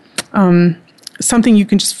is something you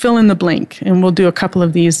can just fill in the blank, and we'll do a couple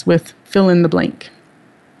of these with fill in the blank.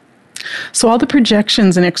 So all the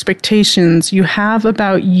projections and expectations you have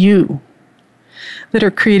about you that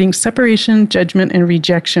are creating separation, judgment, and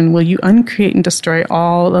rejection, will you uncreate and destroy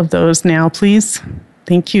all of those now, please?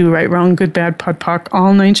 Thank you. Right, wrong, good, bad, pod, poc,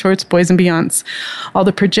 all nine shorts, boys and beyonds. All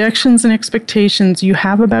the projections and expectations you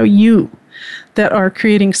have about you that are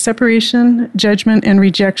creating separation, judgment, and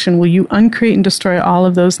rejection, will you uncreate and destroy all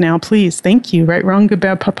of those now, please? Thank you. Right, wrong, good,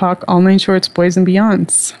 bad, pop, poc, all nine shorts, boys and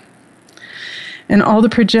beyonds. And all the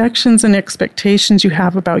projections and expectations you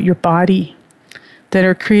have about your body that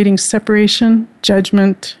are creating separation,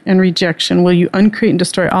 judgment, and rejection, will you uncreate and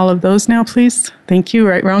destroy all of those now, please? Thank you.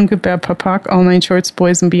 Right, wrong, good, bad, pop, poc, all nine shorts,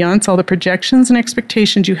 boys and beyonds. All the projections and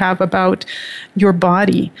expectations you have about your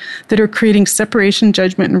body that are creating separation,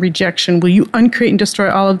 judgment, and rejection, will you uncreate and destroy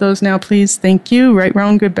all of those now, please? Thank you. Right,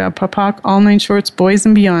 wrong, good, bad, pop, poc, all nine shorts, boys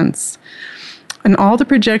and beyonds. And all the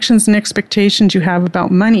projections and expectations you have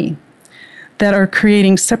about money that are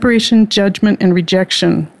creating separation, judgment, and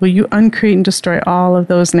rejection, will you uncreate and destroy all of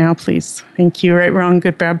those now, please? Thank you. Right, wrong,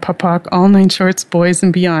 good, bad, pop, poc, all nine shorts, boys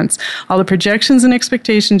and beyonds. All the projections and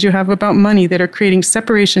expectations you have about money that are creating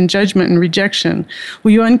separation, judgment, and rejection,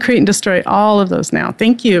 will you uncreate and destroy all of those now?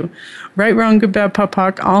 Thank you. Right, wrong, good, bad, pop,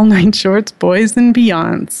 poc, all nine shorts, boys and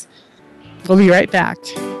beyonds. We'll be right back.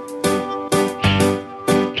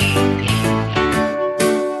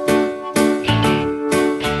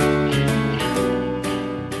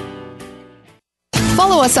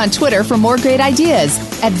 Follow us on Twitter for more great ideas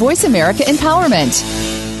at Voice America Empowerment.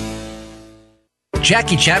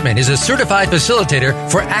 Jackie Chapman is a certified facilitator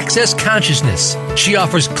for Access Consciousness. She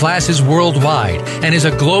offers classes worldwide and is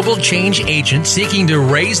a global change agent seeking to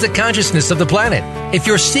raise the consciousness of the planet. If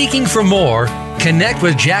you're seeking for more, connect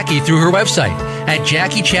with Jackie through her website at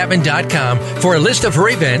JackieChapman.com for a list of her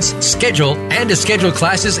events, schedule, and to schedule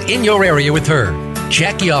classes in your area with her.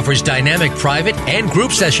 Jackie offers dynamic private and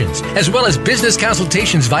group sessions, as well as business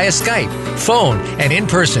consultations via Skype, phone, and in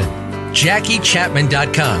person.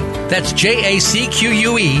 JackieChapman.com. That's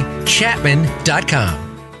JACQUE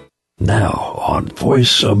Chapman.com. Now on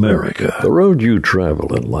Voice America. The road you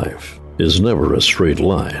travel in life is never a straight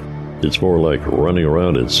line. It's more like running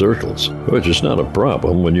around in circles, which is not a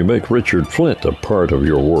problem when you make Richard Flint a part of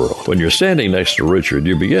your world. When you're standing next to Richard,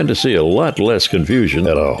 you begin to see a lot less confusion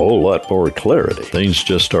and a whole lot more clarity. Things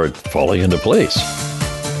just start falling into place.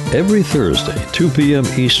 Every Thursday, 2 p.m.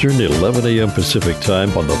 Eastern, 11 a.m. Pacific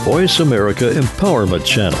Time on the Voice America Empowerment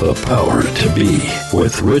Channel. The Power to Be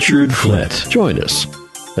with Richard Flint. Join us,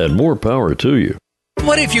 and more power to you.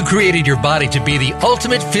 What if you created your body to be the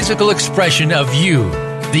ultimate physical expression of you,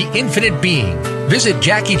 the infinite being? Visit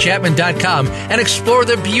JackieChapman.com and explore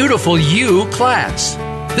the beautiful You class.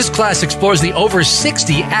 This class explores the over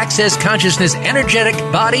 60 Access Consciousness energetic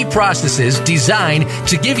body processes designed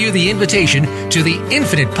to give you the invitation to the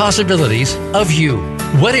infinite possibilities of you.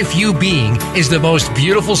 What if you being is the most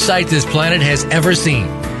beautiful sight this planet has ever seen?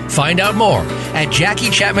 Find out more at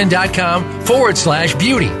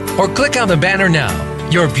JackieChapman.com/beauty or click on the banner now.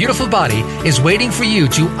 Your beautiful body is waiting for you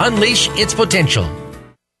to unleash its potential.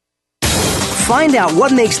 Find out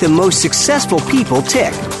what makes the most successful people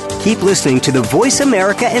tick. Keep listening to the Voice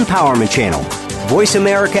America Empowerment Channel.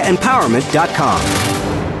 VoiceAmericaEmpowerment.com.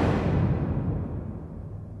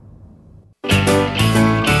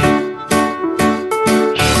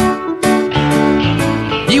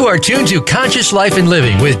 You are tuned to Conscious Life and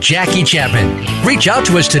Living with Jackie Chapman. Reach out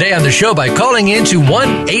to us today on the show by calling in to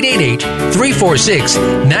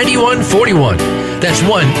 1-888-346-9141. That's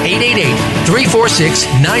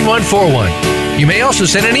 1-888-346-9141. You may also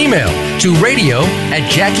send an email to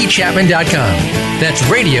radio@JackieChapman.com. That's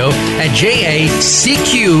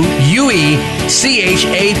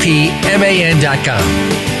radio@JackieChapman.com.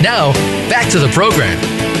 Now, back to the program.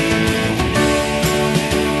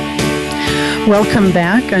 Welcome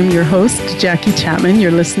back. I'm your host, Jackie Chapman.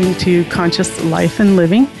 You're listening to Conscious Life and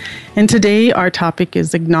Living. And today our topic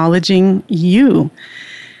is acknowledging you.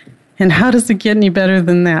 And how does it get any better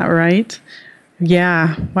than that, right?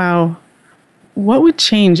 Yeah, wow. What would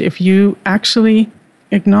change if you actually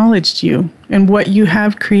acknowledged you and what you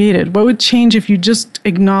have created? What would change if you just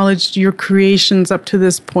acknowledged your creations up to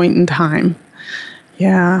this point in time?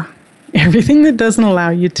 Yeah. Everything that doesn't allow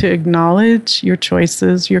you to acknowledge your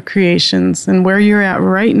choices, your creations, and where you're at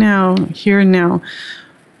right now, here and now.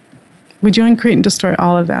 Would you uncreate and destroy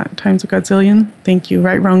all of that? Times a godzillion? Thank you.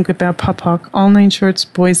 Right, wrong, good, bad, pop, all 9 shorts,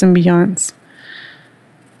 boys and beyonds.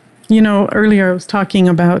 You know, earlier I was talking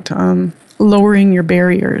about lowering your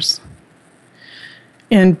barriers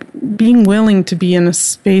and being willing to be in a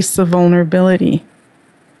space of vulnerability.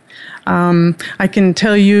 I can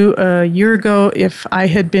tell you a year ago, if I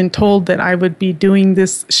had been told that I would be doing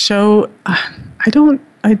this show, I don't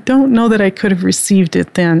know that I could have received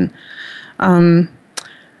it then.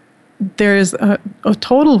 There's a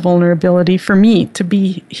total vulnerability for me to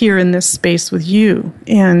be here in this space with you.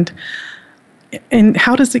 And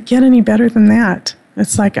how does it get any better than that?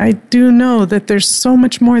 It's like I do know that there's so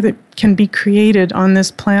much more that can be created on this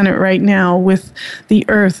planet right now with the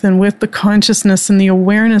earth and with the consciousness and the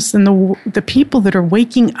awareness and the people that are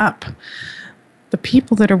waking up. The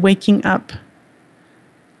people that are waking up,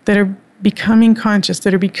 that are becoming conscious,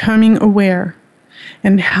 that are becoming aware.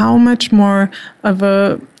 And how much more of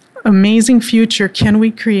a amazing future can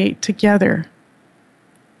we create together?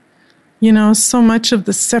 You know, so much of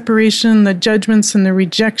the separation, the judgments, and the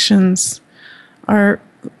rejections are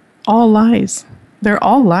all lies. They're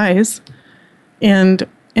all lies. And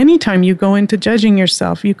anytime you go into judging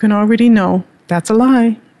yourself, you can already know that's a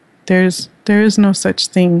lie. There is no such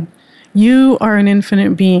thing. You are an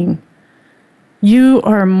infinite being. You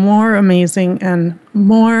are more amazing and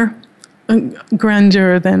more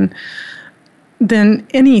grandeur than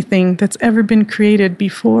anything that's ever been created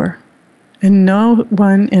before. And no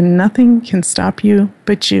one and nothing can stop you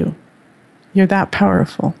but you. You're that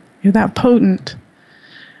powerful. You're that potent.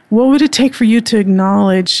 What would it take for you to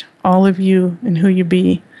acknowledge all of you and who you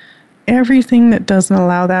be? Everything that doesn't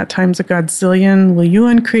allow that times a godzillion, will you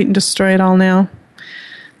uncreate and destroy it all now?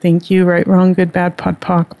 Thank you. Right, wrong, good, bad,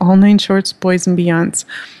 POC, all 9 shorts, boys and beyonds.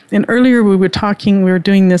 And earlier we were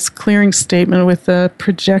doing this clearing statement with the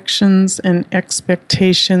projections and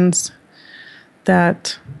expectations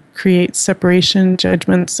that create separation,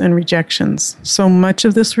 judgments, and rejections. So much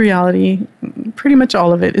of this reality, pretty much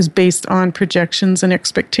all of it, is based on projections and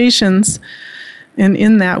expectations. And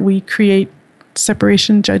in that, we create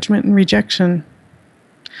separation, judgment, and rejection.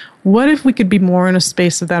 What if we could be more in a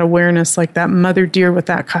space of that awareness, like that mother deer with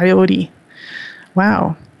that coyote?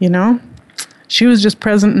 Wow, you know? She was just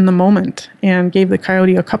present in the moment and gave the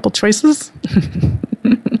coyote a couple choices.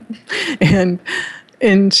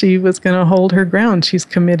 And she was going to hold her ground. She's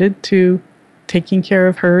committed to taking care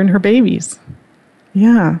of her and her babies.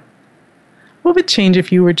 Yeah. What would change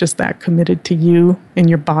if you were just that committed to you and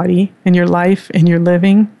your body and your life and your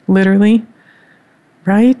living, literally?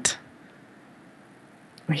 Right?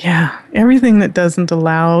 Yeah, everything that doesn't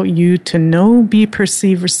allow you to know, be,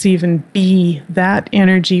 perceive, receive, and be that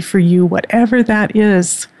energy for you, whatever that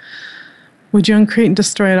is, would you uncreate and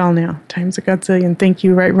destroy it all now? Times a godzillion. Thank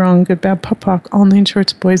you, right, wrong, good, bad, POC, all 9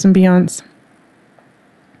 shorts, boys and beyonds.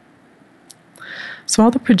 So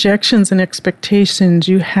all the projections and expectations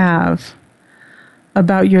you have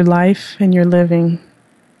about your life and your living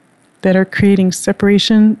that are creating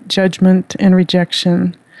separation, judgment, and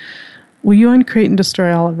rejection, will you uncreate and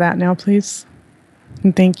destroy all of that now, please?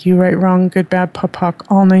 And thank you, right, wrong, good, bad, POC,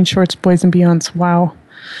 all 9 shorts, boys and beyonds. Wow.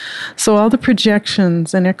 So all the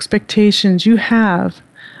projections and expectations you have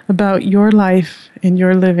about your life and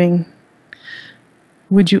your living,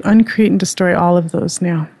 would you uncreate and destroy all of those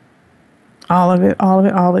now? All of it,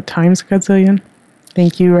 times a godzillion.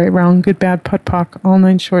 Thank you, right, wrong, good, bad, POC, all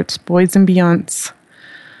 9 shorts, boys and beyonds.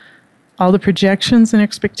 All the projections and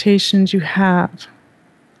expectations you have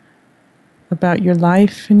about your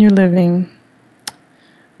life and your living,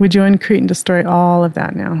 would you uncreate and destroy all of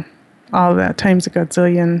that now? All of that, times a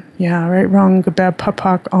godzillion. Yeah, right, wrong, good, bad,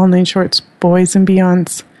 POC, all 9 shorts, boys and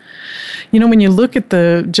beyonds. You know, when you look at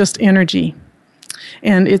the just energy,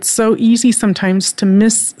 and it's so easy sometimes to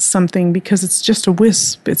miss something because it's just a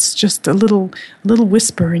wisp. It's just a little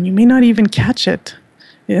whisper, and you may not even catch it.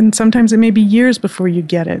 And sometimes it may be years before you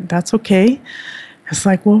get it. That's okay. It's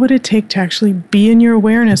like, what would it take to actually be in your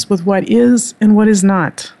awareness with what is and what is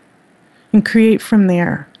not, and create from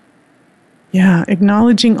there? Yeah,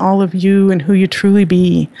 acknowledging all of you and who you truly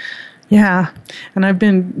be. Yeah, and I've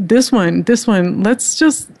been, this one, let's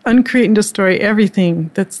just uncreate and destroy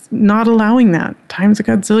everything that's not allowing that, times a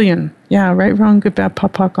godzillion. Yeah, right, wrong, good, bad,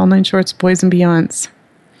 POC, all 9 shorts, boys and beyonds.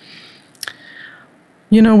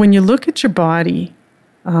 You know, when you look at your body,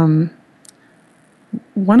 one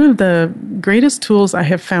of the greatest tools I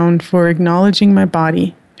have found for acknowledging my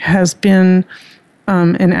body has been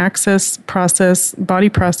an access process, body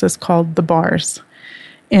process called the bars.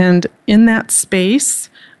 And in that space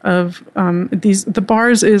of the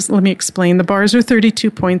bars is, let me explain, the bars are 32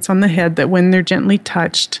 points on the head that when they're gently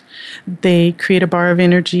touched, they create a bar of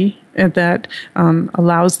energy that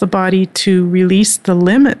allows the body to release the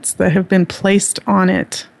limits that have been placed on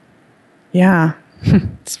it. Yeah,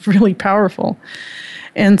 it's really powerful.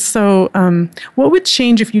 And so what would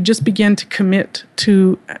change if you just began to commit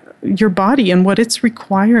to your body and what it's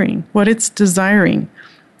requiring, what it's desiring?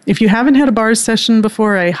 If you haven't had a bars session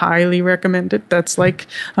before, I highly recommend it. That's like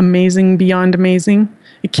amazing, beyond amazing.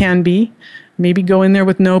 It can be. Maybe go in there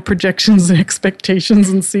with no projections and expectations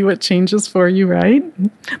and see what changes for you, right?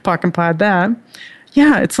 Pock and pod that.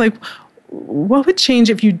 Yeah, it's like, what would change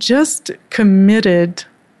if you just committed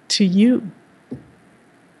to you?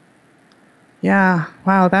 Yeah,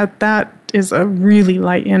 wow, that is a really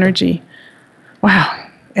light energy. Wow,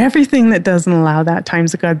 everything that doesn't allow that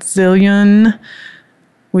times a godzillion.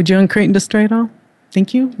 Would you uncreate and destroy it all?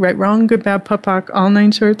 Thank you. Right, wrong, good, bad, POC, all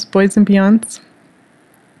 9 shorts, boys and beyonds.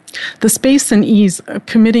 The space and ease of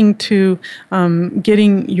committing to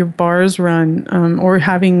getting your bars run or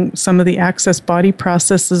having some of the access body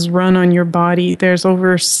processes run on your body. There's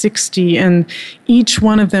over 60, and each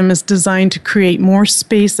one of them is designed to create more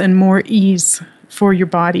space and more ease for your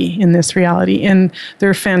body in this reality, and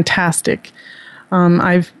they're fantastic.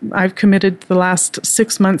 I've committed the last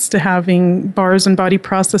 6 months to having bars and body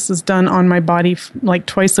processes done on my body like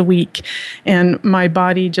twice a week, and my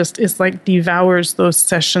body just is like devours those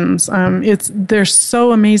sessions. They're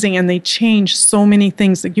so amazing, and they change so many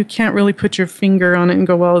things that you can't really put your finger on it and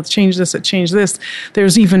go, well, it's changed this, it changed this.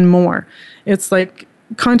 There's even more. It's like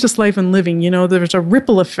conscious life and living, there's a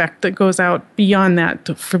ripple effect that goes out beyond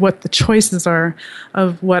that for what the choices are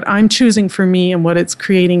of what I'm choosing for me and what it's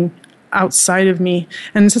creating outside of me.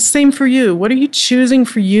 And it's the same for you. What are you choosing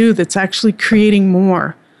for you that's actually creating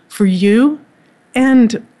more for you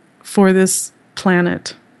and for this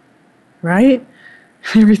planet? Right?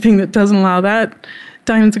 Everything that doesn't allow that,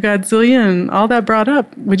 diamonds a godzillion, all that brought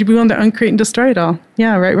up. Would you be willing to uncreate and destroy it all?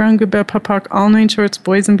 Yeah, right, wrong, good, bad, POC, all 9 shorts,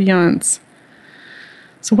 boys and beyonds.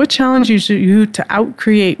 So what challenges you to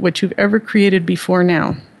outcreate what you've ever created before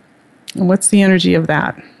now? And what's the energy of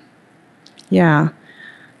that? Yeah,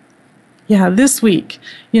 this week,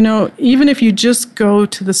 even if you just go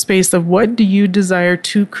to the space of what do you desire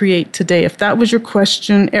to create today, if that was your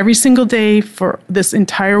question every single day for this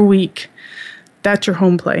entire week, that's your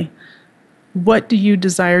home play. What do you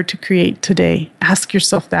desire to create today? Ask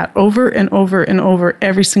yourself that over and over and over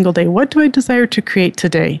every single day. What do I desire to create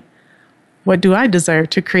today? What do I desire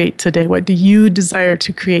to create today? What do you desire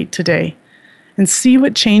to create today? and see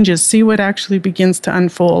what changes, see what actually begins to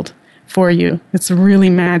unfold for you. It's really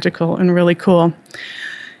magical and really cool.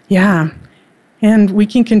 Yeah. And we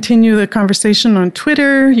can continue the conversation on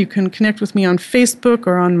Twitter. You can connect with me on Facebook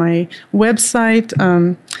or on my website.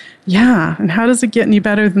 And how does it get any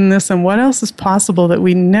better than this? And what else is possible that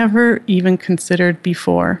we never even considered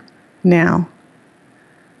before now?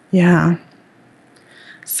 Yeah.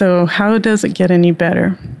 So how does it get any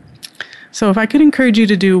better? So if I could encourage you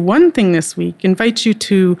to do one thing this week, invite you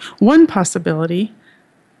to one possibility,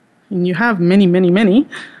 and you have many, many, many,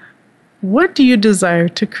 what do you desire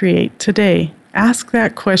to create today? Ask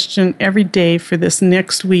that question every day for this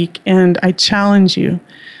next week, and I challenge you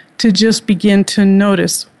to just begin to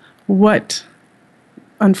notice what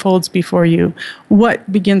unfolds before you, what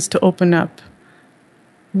begins to open up,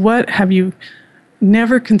 what have you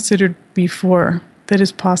never considered before that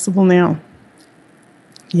is possible now.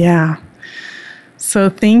 Yeah. So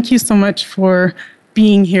thank you so much for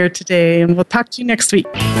being here today, and we'll talk to you next week.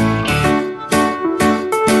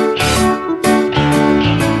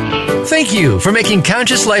 Thank you for making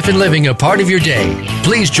Conscious Life and Living a part of your day.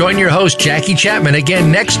 Please join your host, Jackie Chapman,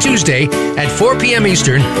 again next Tuesday at 4 p.m.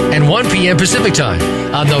 Eastern and 1 p.m. Pacific Time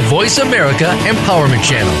on the Voice America Empowerment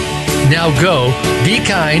Channel. Now go, be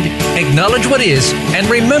kind, acknowledge what is, and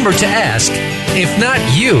remember to ask, if not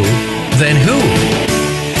you, then who?